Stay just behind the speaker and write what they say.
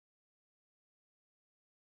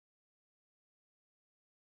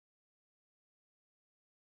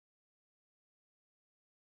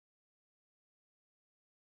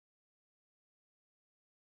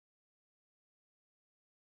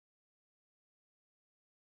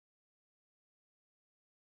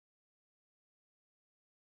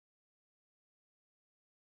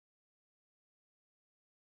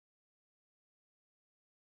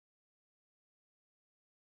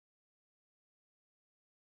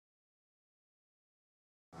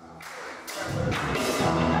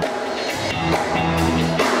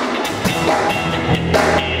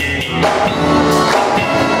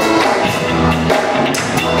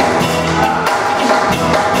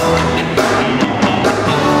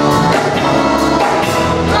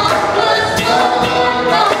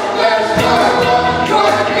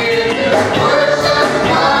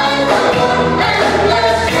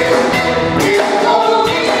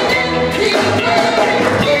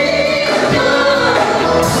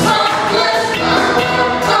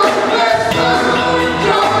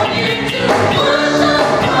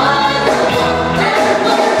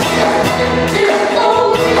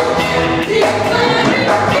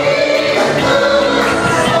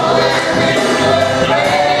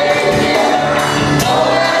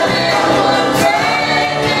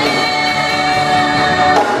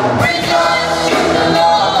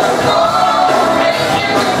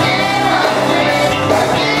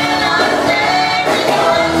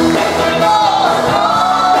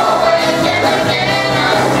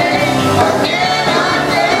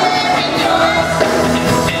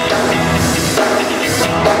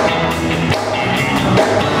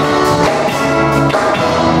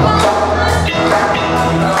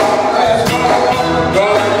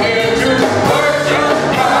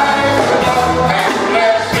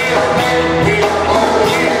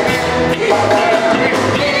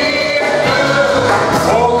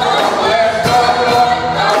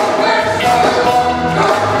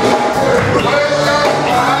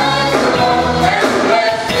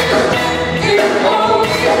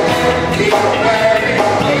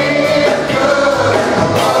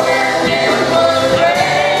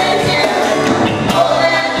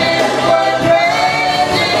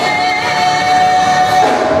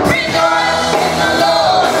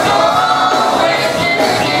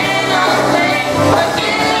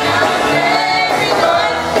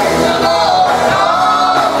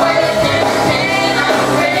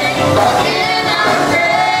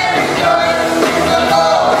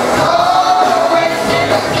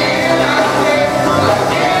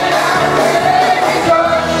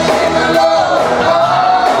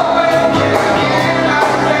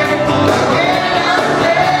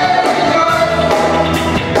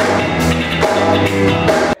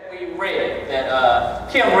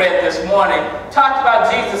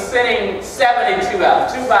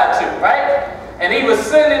prophesied to, right? And he was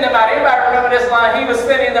sending them out. Everybody remember this line? He was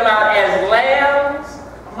sending them out as lambs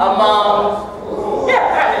among wolves.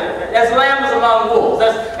 Yeah, as lambs among wolves.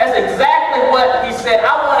 That's exactly what he said.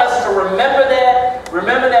 I want us to remember that.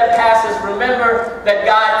 Remember that passage. Remember that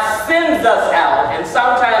God sends us out. And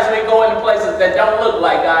sometimes we go into places that don't look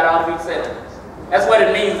like God ought to be sending us. That's what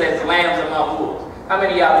it means as lambs among wolves. How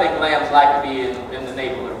many of y'all think lambs like to be in the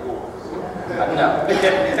neighborhood of wolves? No.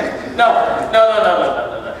 No.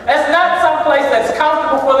 That's not some place that's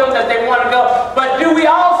comfortable for them that they want to go. But do we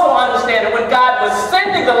also understand that when God was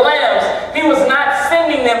sending the lambs, he was not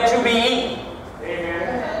sending them to be eaten?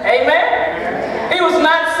 Amen. Amen? He was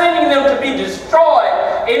not sending them to be destroyed.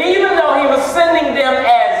 And even though he was sending them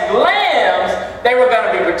as lambs, they were going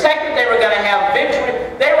to be protected. They were going to have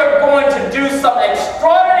victory. They were going to do some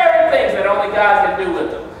extraordinary things that only God can do with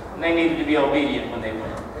them. And they needed to be obedient when they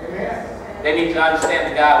went. Amen. They need to understand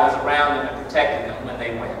that God was around them and protecting them when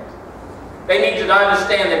they went. They need to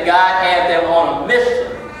understand that God had them on a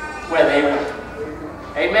mission where they went.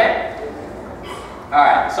 Amen? All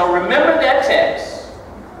right, so remember that text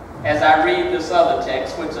as I read this other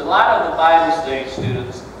text, which a lot of the Bible study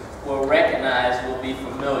students will recognize, will be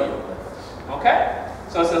familiar with. Okay?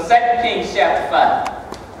 So it's in 2 Kings chapter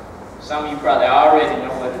 5. Some of you probably already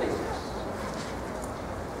know what it is.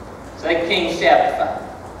 2 Kings chapter 5.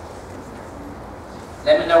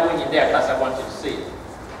 Let me know when you're there, because I want you to see it.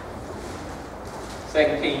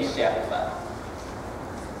 2 Kings chapter 5.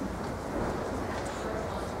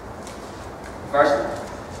 Verse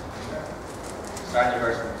 1. Starting at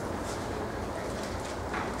verse 1.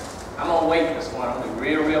 I'm going to wait this one. I'm going to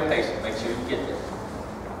be real patient. Make sure you get there.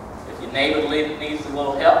 If your neighbor needs a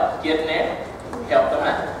little help getting there, help them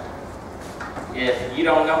out. If you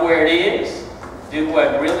don't know where it is, do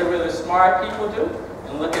what really smart people do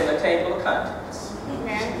and look at the table of contents.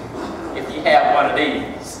 If you have one of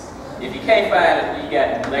these. If you can't find it, you got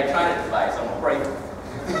an electronic device. I'm going to pray for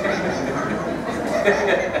you.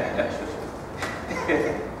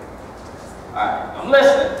 Alright, I'm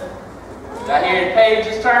listening. Did I hear the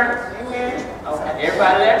pages turn? Okay,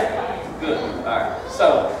 everybody there? Good. Alright,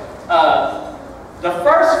 so the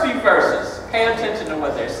first few verses, pay attention to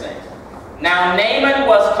what they're saying. Now Naaman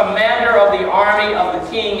was commander of the army of the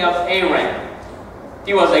king of Aram.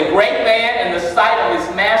 He was a great man in the sight of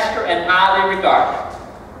his master and highly regarded,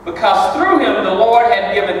 because through him the Lord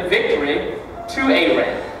had given victory to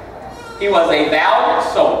Aram. He was a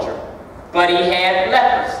valiant soldier, but he had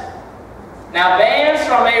leprosy. Now bands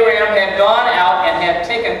from Aram had gone out and had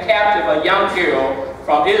taken captive a young girl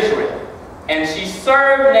from Israel, and she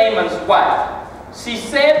served Naaman's wife. She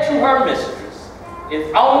said to her mistress,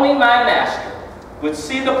 "If only my master would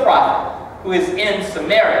see the prophet who is in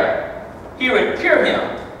Samaria, he would cure him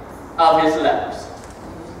of his leprosy."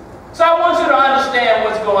 So I want you to understand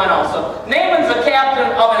what's going on. So Naaman's a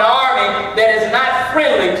captain of an army that is not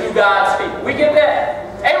friendly to God's people. We get that?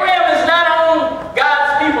 Aram is not on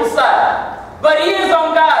God's people's side, but he is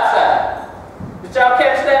on God's side. Did y'all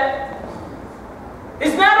catch that?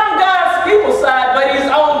 He's not on God's people's side, but he's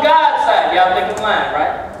on God's side. Y'all think the line,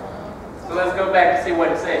 right? So let's go back and see what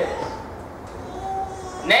it says.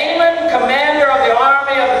 Naaman, commander of the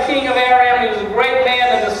army of the king of Aram, he was a great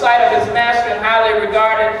man in the sight of his master and highly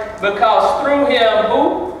regarded, because through him,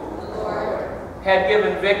 who? The Lord had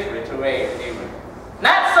given victory to Aram.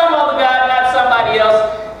 Not some other God, not somebody else.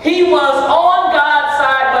 He was on God's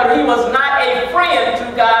side, but he was not a friend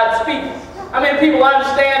to God's people. I mean, people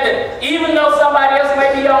understand that even though somebody else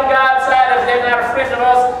may be on God's side, if they're not a friend of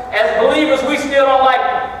us, as believers, we still don't like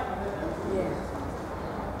them.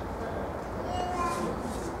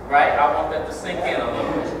 Right? I want that to sink in a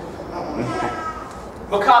little bit.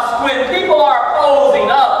 Because when people are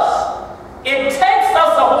opposing us, it takes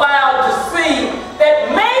us a while to see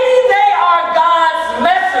that maybe they are God's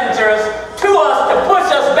messengers to us to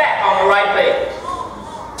push us back on the right page.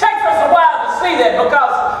 It takes us a while to see that,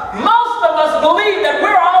 because most of us believe that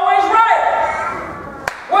we're always right.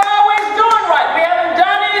 We're always doing right. We haven't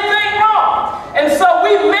done anything wrong. And so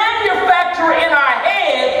we manufacture in our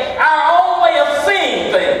head our own way of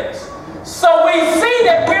seeing things. So we see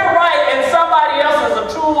that we're right and somebody else is a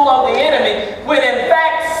tool of the enemy, when in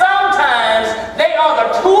fact sometimes they are the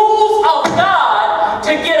tools of God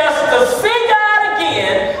to get us to see God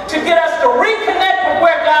again, to get us to reconnect with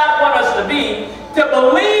where God wants us to be, to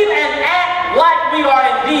believe and act like we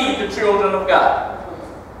are indeed the children of God.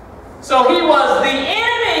 So he was the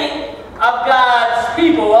enemy of God's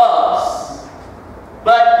people, us,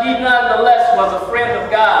 but he nonetheless was a friend of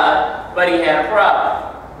God, but he had a problem.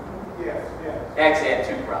 Actually had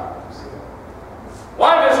two problems.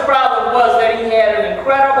 One of his problems was that he had an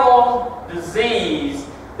incredible disease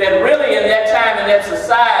that really in that time, in that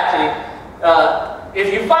society,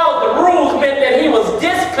 if you followed the rules, meant that he was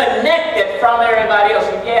disconnected from everybody else.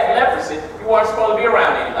 If you had leprosy, you weren't supposed to be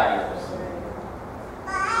around anybody else.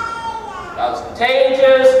 That was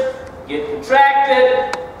contagious, get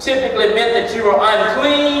contracted, typically meant that you were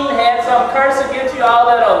unclean, had some curse against you, all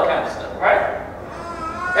that other kind of stuff, right?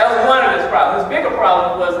 That was one of his problems. His bigger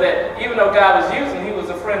problem was that even though God was using him, he was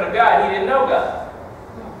a friend of God, he didn't know God.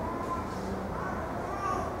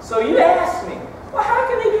 So you ask me, well, how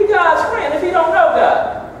can he be God's friend if he don't know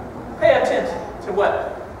God? Pay attention to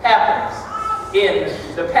what happens in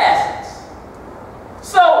the passage.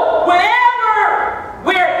 So whenever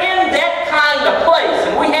we're in that kind of place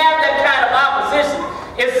and we have that kind of opposition,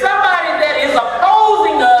 if somebody that is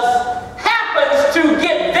opposing us happens to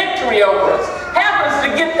get victory over us, happens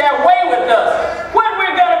to get their way with us, what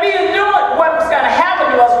we're going to be doing, what's going to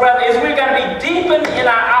happen to us rather, is we're going to be deepened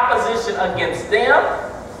in our opposition against them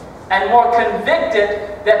and more convicted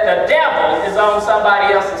that the devil is on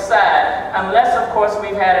somebody else's side, unless, of course,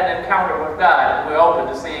 we've had an encounter with God and we're open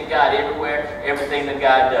to seeing God everywhere, everything that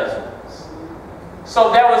God does with us.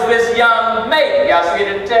 So there was this young maiden, y'all see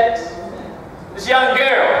it in the text? This young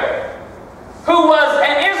girl who was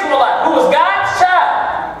an Israelite, who was God's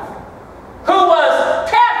child, who was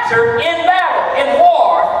captured in battle, in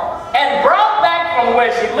war, and brought back from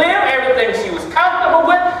where she lived, everything she was comfortable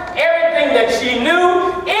with, everything that she knew,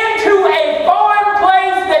 into a foreign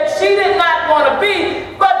place that she did not want to be,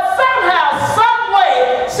 but somehow, some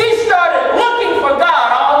way, she started looking for God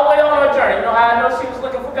all the way on her journey. You know how I know she was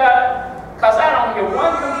looking for God? Because I don't hear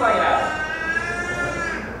one complaint out of her.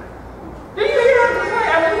 Do you hear her complain?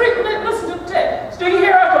 I mean, listen to the text. Do you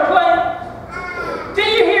hear her complain? Do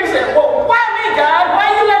you hear her say, well, why me, God? Why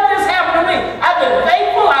you let this happen to me? I've been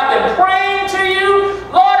faithful. I've been praying to you.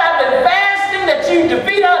 Lord, I've been fasting that you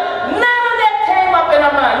defeat her. None of that came up in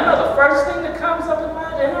her mind. You know the first thing that comes up in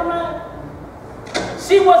her mind?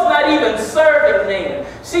 She was not even serving Naaman.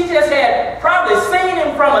 She just had probably seen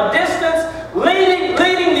him from a distance, leading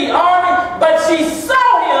the army, but she saw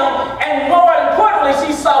him, and more importantly,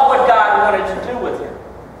 she saw what God wanted to do with him.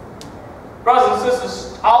 Brothers and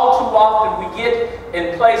sisters, all too often we get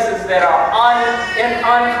in places that are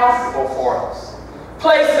uncomfortable for us.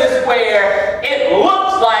 Places where it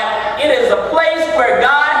looks like it is a place where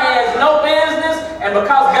God has no business, and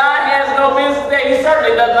because God has no business there, he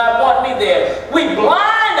certainly does not want me there. We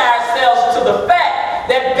blind ourselves to the fact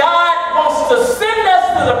that God wants to send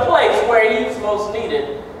us to the place where he's most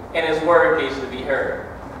needed and his word needs to be heard.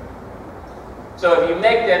 So if you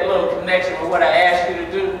make that little connection with what I asked you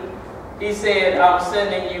to do, he said, I'm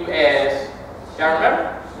sending you as, y'all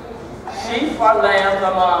remember? Sheep or lambs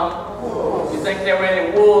among. You think there were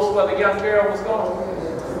any wolves where the young girl was going?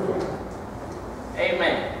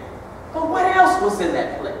 Amen. But what else was in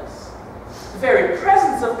that place? The very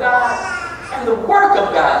presence of God and the work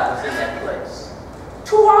of God was in that place.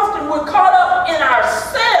 Too often we're caught up in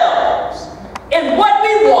ourselves, in what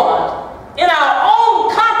we want, in our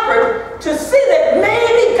own comfort, to see that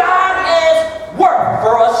maybe God has work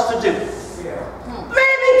for us to do.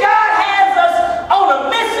 Maybe God has us on a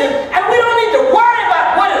mission, and we don't need to worry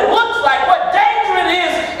about what it looks like, what danger it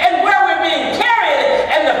is, and where we're being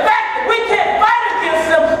carried, and the fact that we can't fight against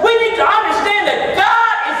them. We need to understand that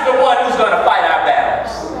God is the one who's going to fight our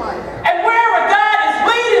battles. And wherever God is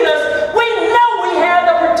leading us, we know we have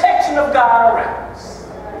the protection of God around us.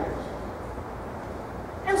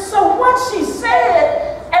 And so what she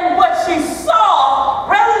said and what she saw,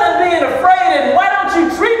 rather than being afraid and why don't you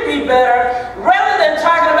treat me better, rather than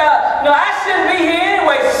talking about, no, I shouldn't be here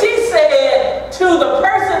anyway, she said to the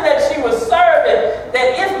person that she was serving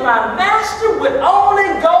that if my master would only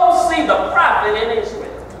go see the prophet in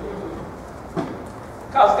Israel,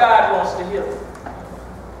 because God wants to heal them.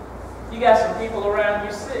 You got some people around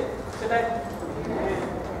you sick today?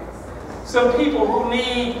 Some people who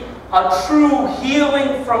need a true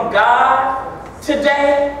healing from God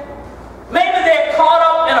today. Maybe they're caught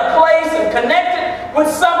up in a place and connected with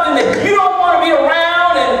something that you don't want to be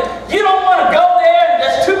around and you don't want to go there and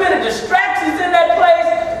there's too many distractions in that place.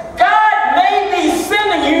 God may be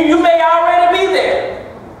sending you. You may already be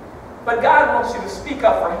there. But God wants you to speak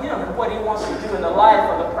up for him and what he wants to do in the life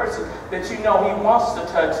of the person that you know he wants to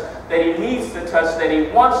touch, that he needs to touch, that he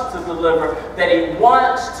wants to deliver, that he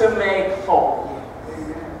wants to make whole.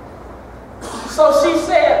 So she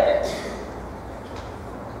said that.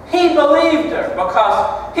 He believed her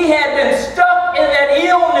because he had been stuck in that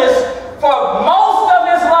illness for most of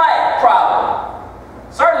his life,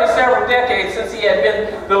 probably. Certainly several decades since he had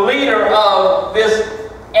been the leader of this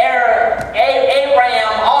Aram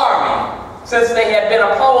army, since they had been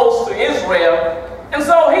opposed to Israel. And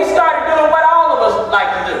so he started doing what all of us like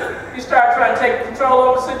to do. He started trying to take control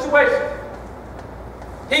over the situation.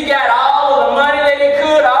 He got all of the money that he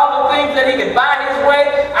could, all the things that he could buy his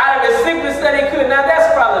way out of his sickness that he could. Now that's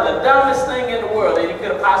probably the dumbest thing in the world that he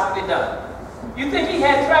could have possibly done. You think he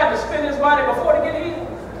had tried to spend his money before to get healed?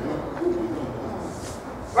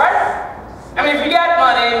 Right? I mean, if you got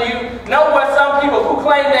money and you know what some people who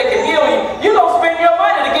claim they can heal you, you're going to spend your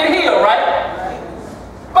money to get healed, right?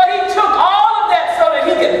 But he took all of that so that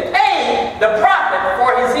he could pay the prophet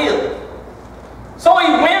for his healing. So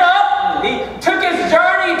he went up, and he took his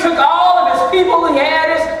journey, he took all of his people, he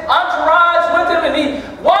had his entourage with him, and he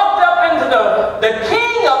walked up into the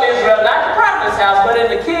king of Israel, not the prophet's house, but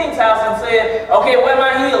in the king's house, and said, okay, where am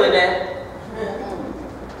I healing at?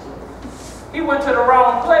 He went to the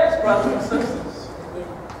wrong place, brothers and sisters.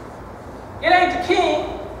 It ain't the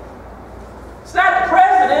king. It's not the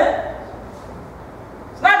president.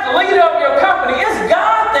 It's not the leader of your company. It's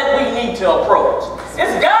God that we need to approach.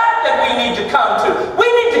 It's God that we need to come to. We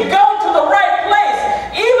need to go to the right place.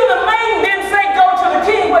 Even the maiden didn't say go to the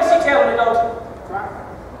king. What's she telling me to go to?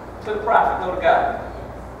 To the prophet. Go to God.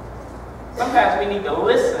 Sometimes we need to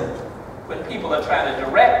listen when people are trying to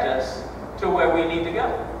direct us to where we need to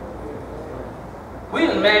go. We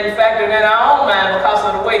didn't manufacture it in our own mind because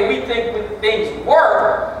of the way we think things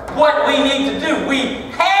work, what we need to do. We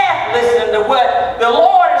half listen to what the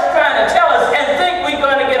Lord is trying to tell us and think we're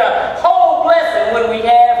going to get a whole blessing when we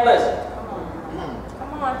half listen.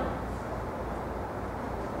 Come on.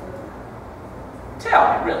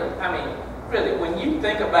 Tell me, really. I mean, really, when you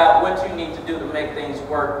think about what you need to do to make things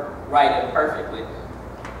work right and perfectly,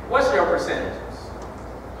 what's your percentages?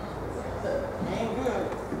 Ain't good.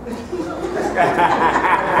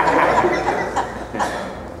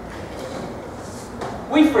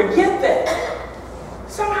 We forget that.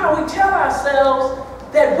 Somehow we tell ourselves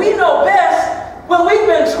that we know best when we've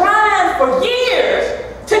been trying for years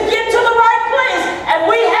to get to the right place and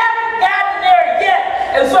we haven't gotten there yet.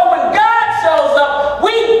 And so when God shows up,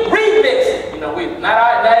 we remix it. You know,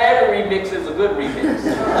 not every remix is a good remix.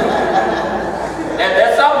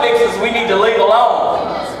 There's some mixes we need to leave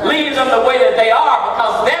alone. Leave them the way that they are,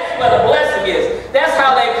 because that's where the blessing is. That's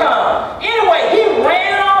how they come. Anyway, he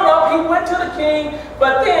ran on up. He went to the king.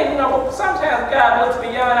 But then, you know, sometimes God looks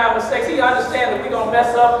beyond our mistakes. He understands that we're going to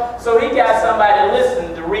mess up. So he got somebody to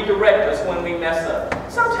listen to redirect us when we mess up.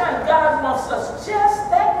 Sometimes God wants us just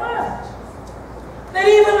that much. That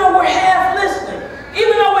even though we're half listening,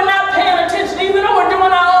 even though we're not paying attention, even though we're doing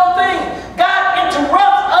our own thing, God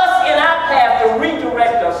interrupts us in our path to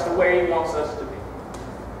redirect us to where he wants us to be.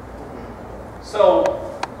 So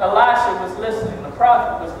Elisha was listening, the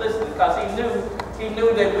prophet was listening, because he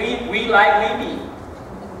knew that we like we need.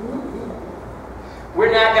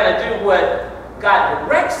 We're not going to do what God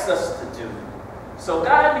directs us to do. So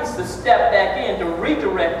God needs to step back in to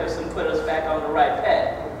redirect us and put us back on the right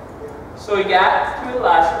path. So he got to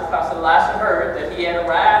Elisha because Elisha heard that he had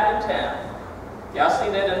arrived in town. Y'all see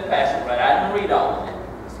that in the passage, right? I didn't read all of it.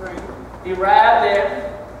 That's right. He arrived there.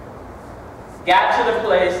 Got to the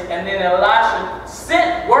place, and then Elisha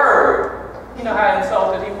sent word. You know how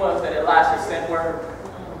insulted he was that Elisha sent word?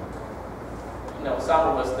 You know, some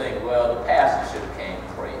of us think, well, the pastor should have came and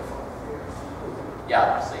prayed for him.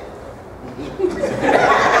 Y'all don't say that.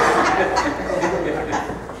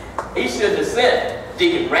 He should have sent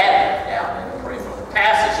Deacon Radley down there to pray for him. The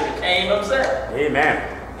pastor should have came himself. Amen.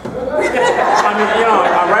 I mean, you know,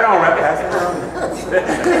 I'm right on, Pastor.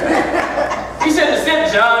 He should have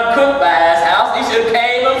sent John Cook by his house. He should have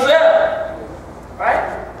came himself. Right?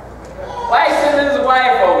 Why he sending his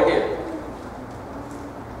wife over here?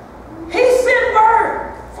 He sent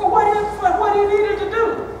word for what he needed to do.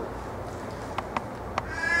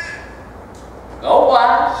 Go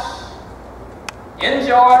wash in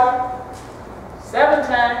Jordan 7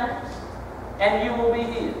 times and you will be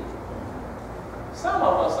healed. Some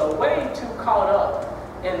of us are way too caught up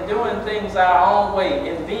in doing things our own way,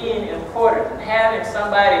 in being important, and having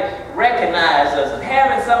somebody recognize us, and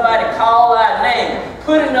having somebody call our name,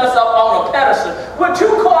 putting us up on a pedestal. We're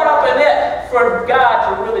too caught up in that for God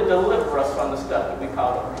to really deliver us from the stuff that we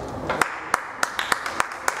call up.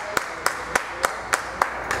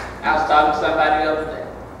 I was talking to somebody the other day.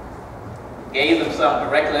 Gave them something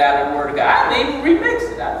directly out of the Word of God. I didn't even remix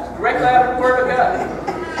it. I was directly out of the Word of God.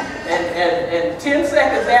 And 10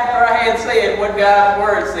 seconds after I had said what God's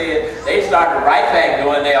Word said, they started right back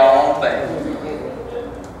doing their own thing.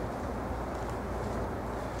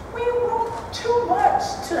 We want too much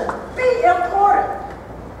to be important,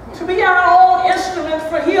 to be our own instrument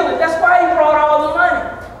for healing. That's why he brought all the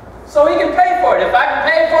money, so he can pay for it. If I can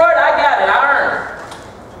pay for it, I got it. I earned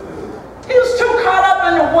it. He was too caught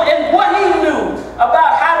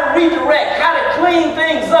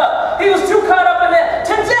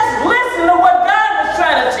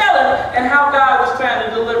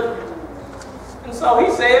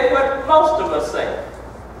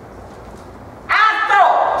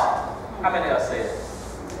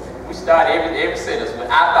start every sentence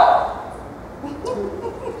with "I thought."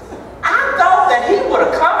 I thought that he would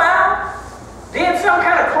have come out, did some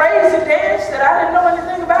kind of crazy dance that I didn't know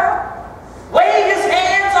anything about, wave his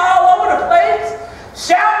hands all over the place,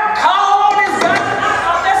 shout, call on his God. I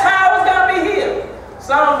thought that's how I was going to be healed.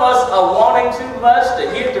 Some of us are wanting too much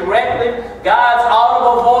to hear directly God's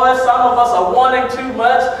audible voice. Some of us are wanting too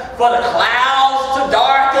much for the clouds to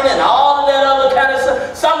darken and all of that other kind of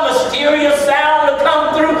stuff. Some mysterious sound to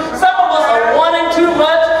come through. Some of us are wanting too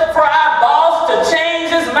much for our boss to change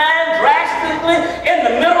his mind drastically in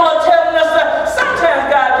the middle of telling us that.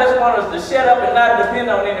 Sometimes God just wants us to shut up and not depend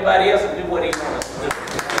on anybody else and do what he wants us to do.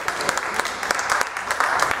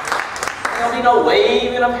 There's going to be no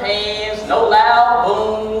waving of hands, no loud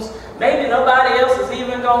booms. Maybe nobody else is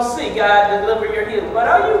even going to see God deliver your healing. But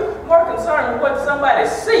are you more concerned with what somebody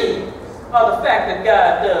sees or the fact that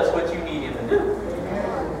God does what you need him to do?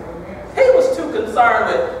 He was too concerned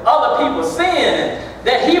with other people seeing and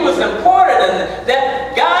that he was important and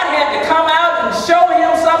that God had to come out and show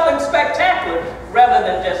him something spectacular rather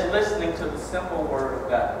than just listening to the simple word of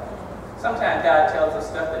God. Sometimes God tells us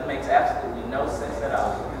stuff that makes absolutely no sense at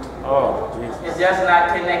all. Oh, Jesus. It does not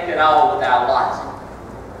connect at all with our logic.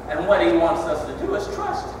 And what he wants us to do is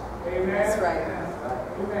trust him. Amen. That's right.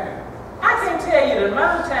 Amen. I can't tell you the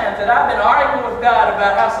amount of times that I've been arguing with God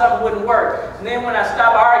about how something wouldn't work. And then when I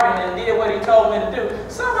stopped arguing and did what he told me to do,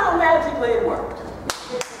 somehow magically it worked.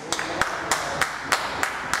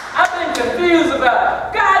 I've been confused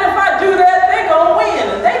about, God, if I do that, they're going to win.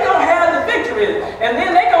 And they're going to have the victory. And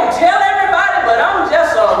then they're going to tell everybody, but I'm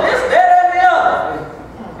just on this, that, and the other.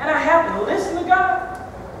 And I have to listen to God.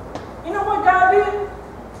 You know what God did?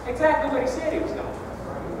 Exactly what he said he was going to do.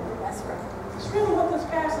 That's right. It's really what this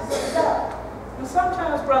passage is about. And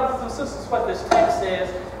sometimes, brothers and sisters, what this text says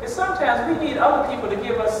is sometimes we need other people to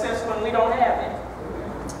give us sense when we don't have it.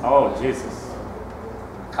 Oh, Jesus.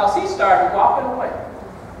 Because he started walking away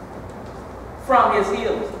from his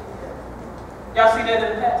healing. Y'all see that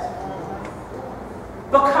in the passage?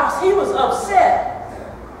 Because he was upset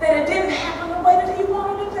that it didn't happen the way that he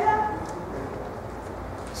wanted it to happen.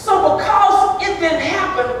 So because it didn't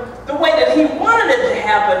happen the way that he wanted it to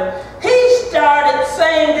happen, he started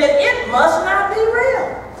saying that it must not be real.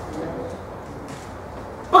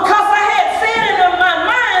 Because I had said in my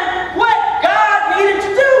mind what God needed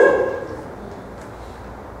to do.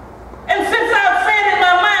 And since I've said in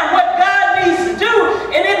my mind what God needs to do,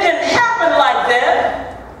 and it didn't happen like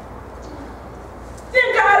that, then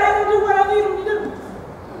God ain't going to do what I need him to do.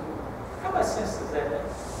 How much sense does that make?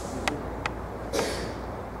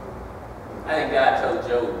 I think God told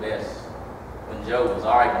Job best when Job was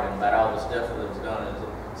arguing about all the stuff that was going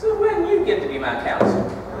on. So when you get to be my counselor?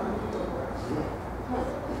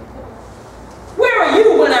 Where were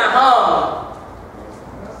you when I hung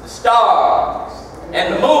the stars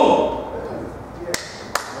and the moon?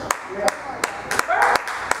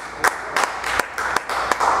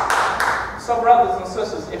 So brothers and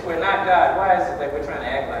sisters, if we're not God, why is it that we're trying to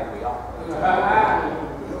act like we are?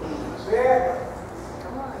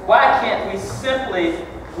 Why can't we simply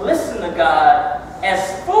listen to God,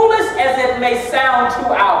 as foolish as it may sound to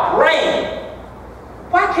our brain?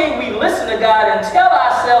 Why can't we listen to God and tell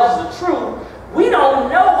ourselves the truth? We don't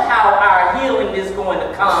know how our healing is going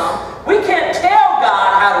to come. We can't tell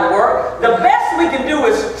God how to work. The best we can do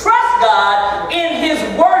is trust God in his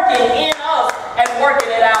working in us and working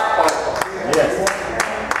it out for us. Yes.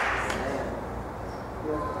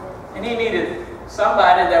 And he needed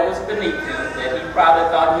somebody that was beneath him, that he probably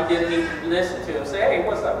thought he didn't need to listen to him. Say, hey,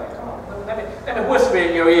 what's up, man? Come on, let me whisper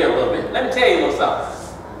in your ear a little bit. Let me tell you a little something.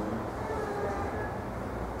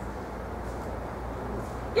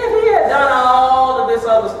 If he had done all of this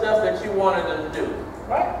other stuff that you wanted him to do,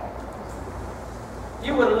 right?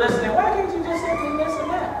 You would have listened. Why can't you just simply listen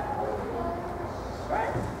now?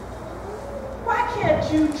 Right? Why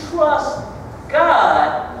can't you trust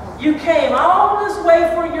God? You came all this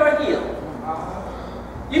way for your healing.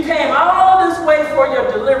 You came all this way for your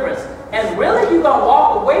deliverance. And really you're going to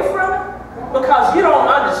walk away from it because you don't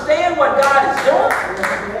understand what God is doing?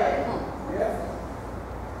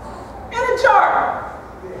 And in charge.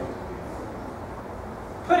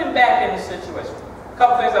 Put him back in the situation. A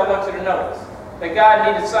couple things I want you to notice. That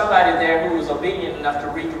God needed somebody there who was obedient enough to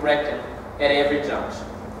redirect him at every junction.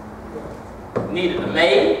 He needed a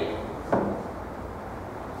maid.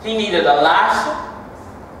 He needed Elisha.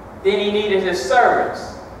 Then he needed his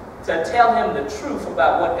servants to tell him the truth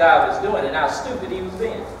about what God was doing and how stupid he was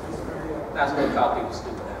being. Not supposed to call people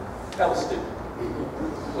stupid now. That was stupid.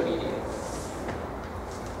 What he did.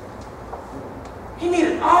 He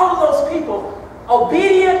needed all of those people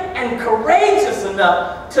obedient and courageous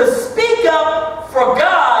enough to speak up for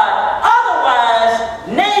God. Otherwise,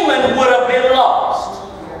 Naaman would have been lost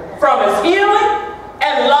from his healing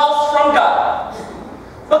and lost from God.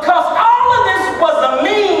 Because all of this was a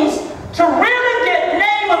means to really get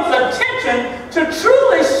Naaman's attention to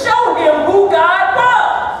truly show him who God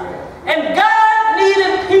was. And God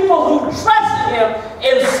needed people who trusted him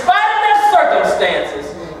in spite of their circumstances,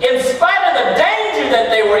 in spite of the danger that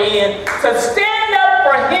they were in, to stand up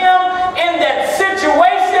for him in that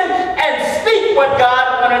situation and speak what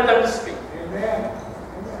God wanted them to speak.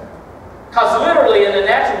 Because literally in the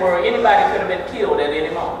natural world, anybody could have been killed at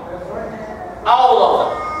any moment. All of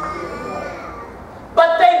them.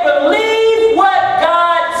 But they believed what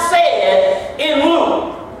God said in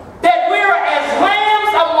Luke. That we are as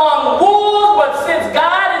lambs among wolves, but since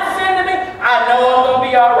God has sent me, I know I'm going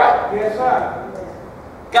to be all right. Yes, sir.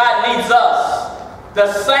 God needs us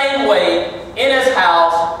the same way in his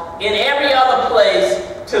house, in every other place,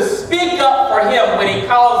 to speak up for him when he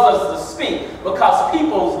calls us to speak, because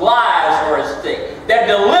people's lives are at stake. Their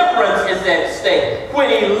deliverance is at stake. When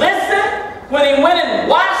he listened, when he went and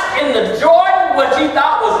washed in the Jordan, which he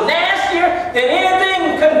thought was nastier than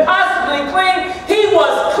anything could possibly clean, he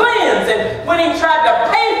was cleansed. And when he tried to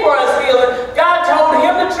pay for his healing, God told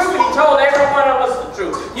him the truth, and he told every one of us the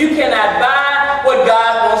truth. You cannot buy what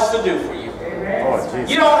God wants to do for you. Oh,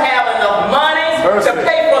 you don't have enough money to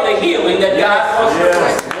pay for the healing that God wants to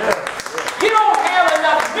bring. You don't have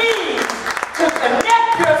enough means to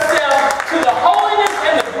connect yourself to the holiness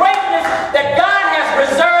and the greatness that God has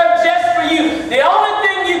reserved just for you. The only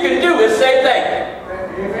thing you can do is say thank you.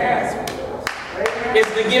 Is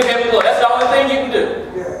to give him glory. That's the only thing you can do.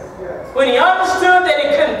 When he understood that he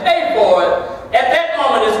couldn't pay for it, at that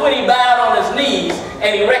moment is when he bowed on his knees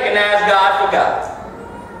and he recognized God for God.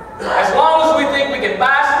 As long as we think we can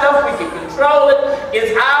buy stuff, we can control it,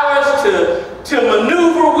 it's ours to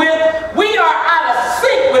maneuver with, we are out of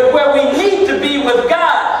sync with where we need to be with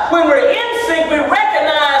God. When we're in sync, we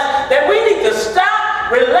recognize that we need to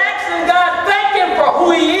stop, relax in God, thank him for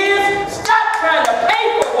who he is, stop trying to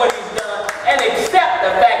pay for what he's done, and accept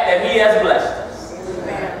the fact that he has blessed us.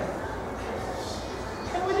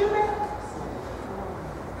 Can we do that?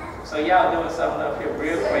 So y'all doing something up here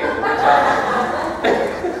real quick.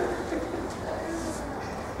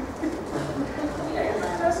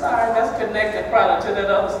 That's all right. That's connected probably to that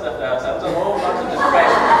other stuff now. So there's a whole bunch of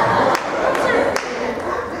distractions.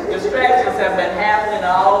 Distractions have been happening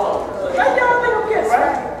all over. Like y'all think I'm kidding,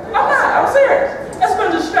 right? I'm not. I'm serious. There's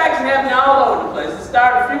been distractions happening all over the place. It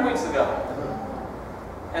started a few weeks ago.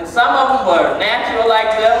 And some of them were natural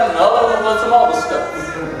like that, and other ones were some other stuff.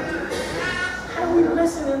 How do we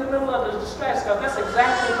listen in the middle of the distractions? Because that's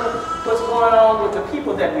exactly what's going on with the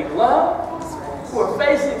people that we love, who are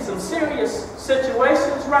facing some serious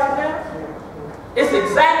situations right now. It's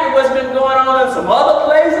exactly what's been going on in some other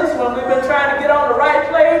places when we've been trying to get on the right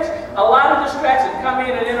page. A lot of distractions come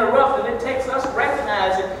in and interrupt, and it takes us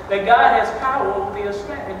recognizing that God has power over the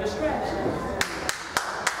distraction.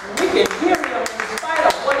 We can hear him in spite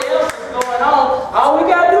of what else is going on. All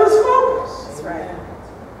we got to do is focus. That's right.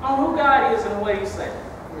 On who God is and what he's saying.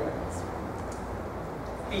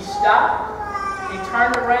 He stopped. He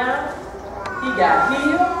turned around. He got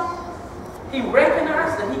healed. He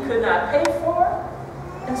recognized that he could not pay for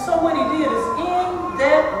it. And so what he did is in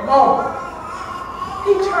that moment,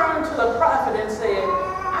 he turned to the prophet and said,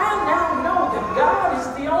 I now know that God is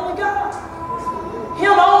the only God.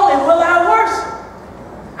 Him only will I worship.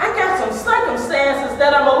 I got some circumstances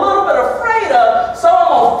that I'm a little bit afraid of, so I'm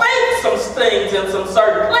going to fake some things in some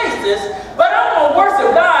certain places, but I'm going to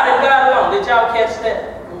worship God and God alone. Did y'all catch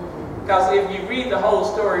that? Because if you read the whole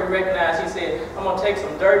story, you recognize he said, I'm going to take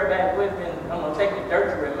some dirt back with me, and I'm going to take the dirt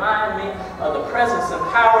to remind me of the presence and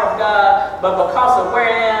power of God. But because of where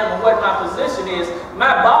I am and what my position is,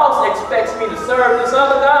 my boss expects me to serve this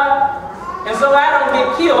other God. And so I don't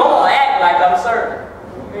get killed. I'm going to act like I'm serving.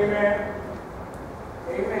 Amen.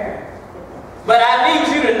 Amen. But I need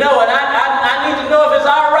you to know, and I need to know if it's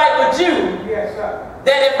all right with you, yes, sir,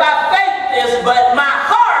 that if I fake this, but my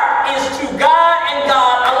heart is to God and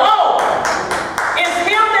God alone. It's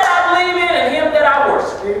him that I believe in and him that I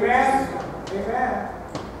worship. Amen. Amen.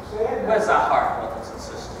 Where's our heart, brothers and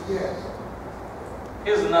sisters? Yes.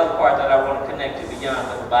 Here's another part that I want to connect to beyond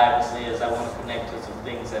what the Bible says. I want to connect to some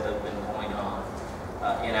things that have been going on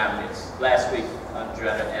in our midst. Last week,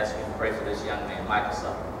 Andretta asked me to pray for this young man, Michael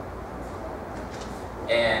Sutton.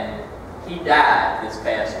 And he died this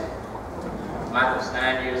past week. Michael's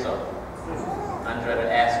 9 years old. Andretta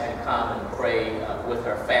asked me to come and pray with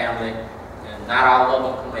her family, and not all of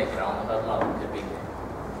them could make it. Only her mother could be there.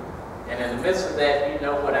 And in the midst of that, you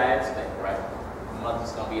know what I expect, right?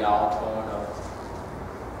 mother's going to be all torn up.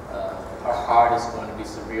 Her heart is going to be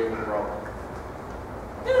severely broken.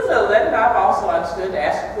 There's a letting I've also understood to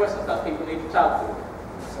ask a question because people need to talk to her.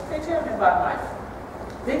 So, okay, tell me about my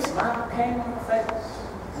big smile came on her face.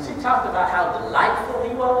 She talked about how delightful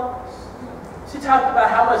he was. She talked about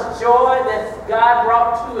how much joy that God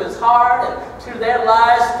brought to his heart and to their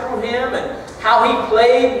lives through him, and how he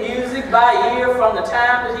played music by ear from the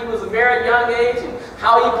time that he was a very young age, and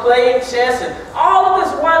how he played chess, and all of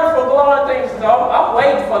this wonderful glowing things. So I'm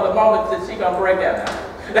waiting for the moment that she's going to break down now.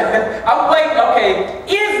 I'm waiting, okay,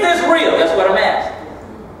 is this real? That's what I'm asking.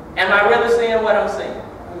 Am I really seeing what I'm seeing?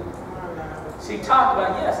 She talked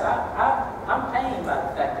about, yes, I'm pained by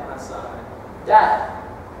the fact that my son died.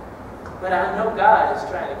 But I know God is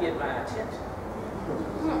trying to get my attention.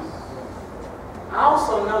 I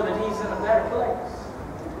also know that he's in a better place.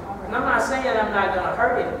 And I'm not saying I'm not going to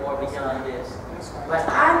hurt anymore beyond this. But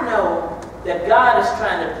I know that God is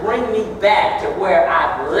trying to bring me back to where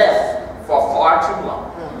I've left for far too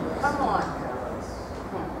long. Come on.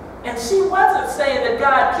 And she wasn't saying that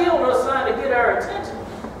God killed her son to get her attention.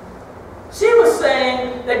 She was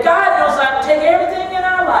saying that God knows how to take everything in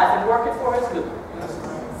our life and work it for his good.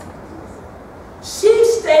 She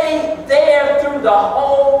stayed there through the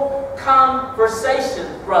whole conversation,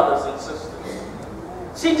 brothers and sisters.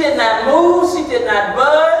 She did not move. She did not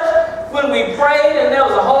budge when we prayed, and there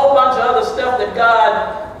was a whole bunch of other stuff that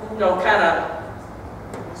God, kind of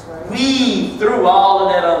weaved through all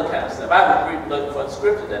of that other kind of stuff. I was looking for the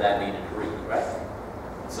scripture that I needed to read, right?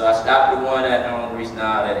 So I stopped at one at no reason, no,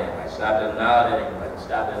 that ain't right. Stopped at another, that ain't right.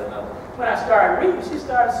 Stopped at another. When I started reading, she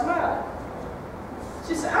started smiling.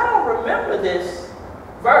 She said, I don't remember this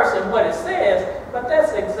verse and what it says, but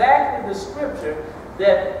that's exactly the scripture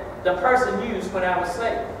that the person used when I was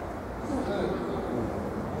saved.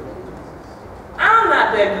 I'm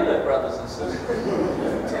not that good, brothers and sisters.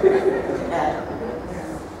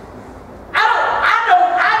 I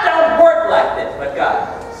don't work like that, but God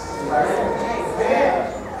does.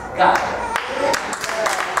 God does.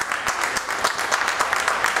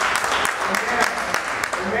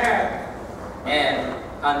 And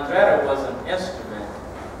Andretta was an instrument,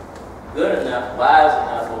 good enough, wise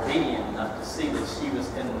enough, obedient enough to see that she was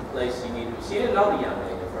in the place she needed to be. She didn't know the young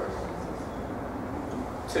lady at first.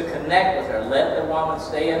 To connect with her, let the woman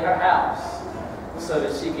stay in her house so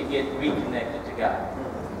that she could get reconnected to God.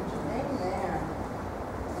 Amen.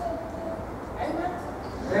 Amen.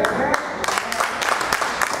 Amen.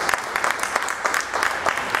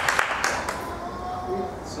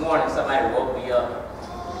 This morning somebody woke me up.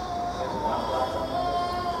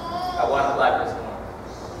 At 1 o'clock this morning.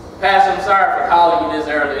 Pastor, I'm sorry for calling you this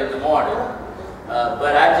early in the morning,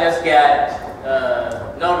 but I just got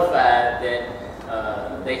notified that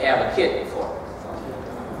they have a kidney for me.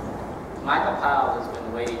 Michael Powell has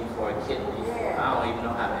been waiting for a kidney for I don't even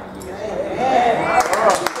know how many years.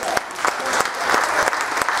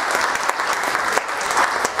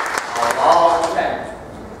 A long time.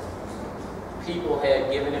 People had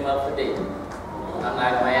given him up for dead. I'm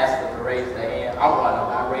not going to ask them to raise their hand. I want them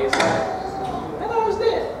to raise their hand. And I was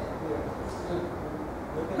dead.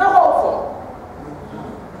 No hope for him.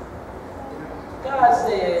 God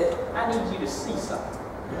said, I need you to see something.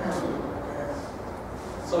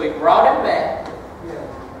 So he brought him back.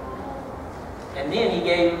 And then he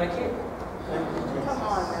gave him a kidney. Come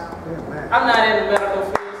on now. I'm not in the medical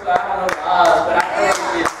field, so I don't know the odds, but I heard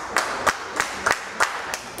this.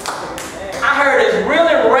 I heard it's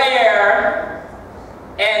really rare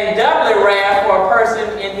and doubly rare for a person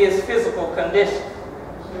in his physical condition.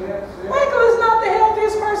 Michael is not the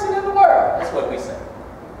healthiest person in the world. That's what we say.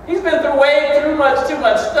 He's been through too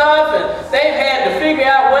much stuff, and they've had to figure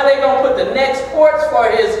out where they're going to put the next ports for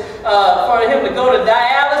him to go to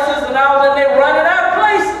dialysis and all, and they're running out of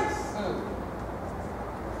places.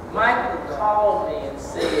 Michael called me and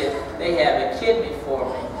said they have a kidney for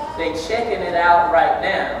me. They're checking it out right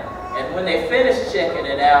now. And when they finish checking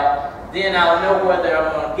it out, then I'll know whether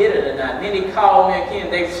I'm going to get it or not. And then he called me again.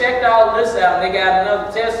 They've checked all this out, and they got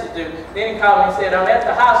another test to do. Then he called me and said, I'm at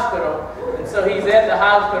the hospital. And so he's at the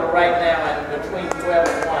hospital right now, and between 12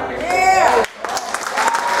 and 1. Yeah.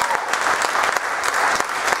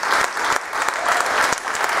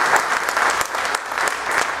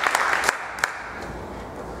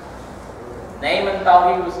 Naaman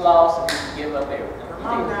thought he was lost and he could give up everything. Come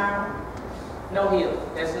on now. No healing.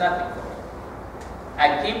 There's nothing for me. I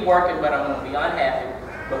can keep working, but I'm going to be unhappy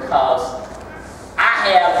because I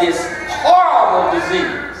have this horrible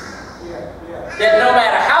disease that no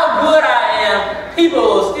matter how good I am, people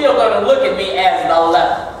are still going to look at me as the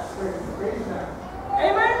leper.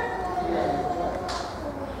 Amen?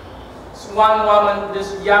 one woman,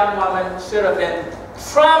 this young woman should have been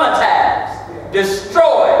traumatized,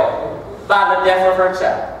 destroyed by the death of her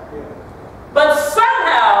child. But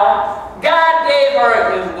somehow, God gave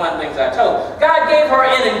her, this is one of the things I told, God gave her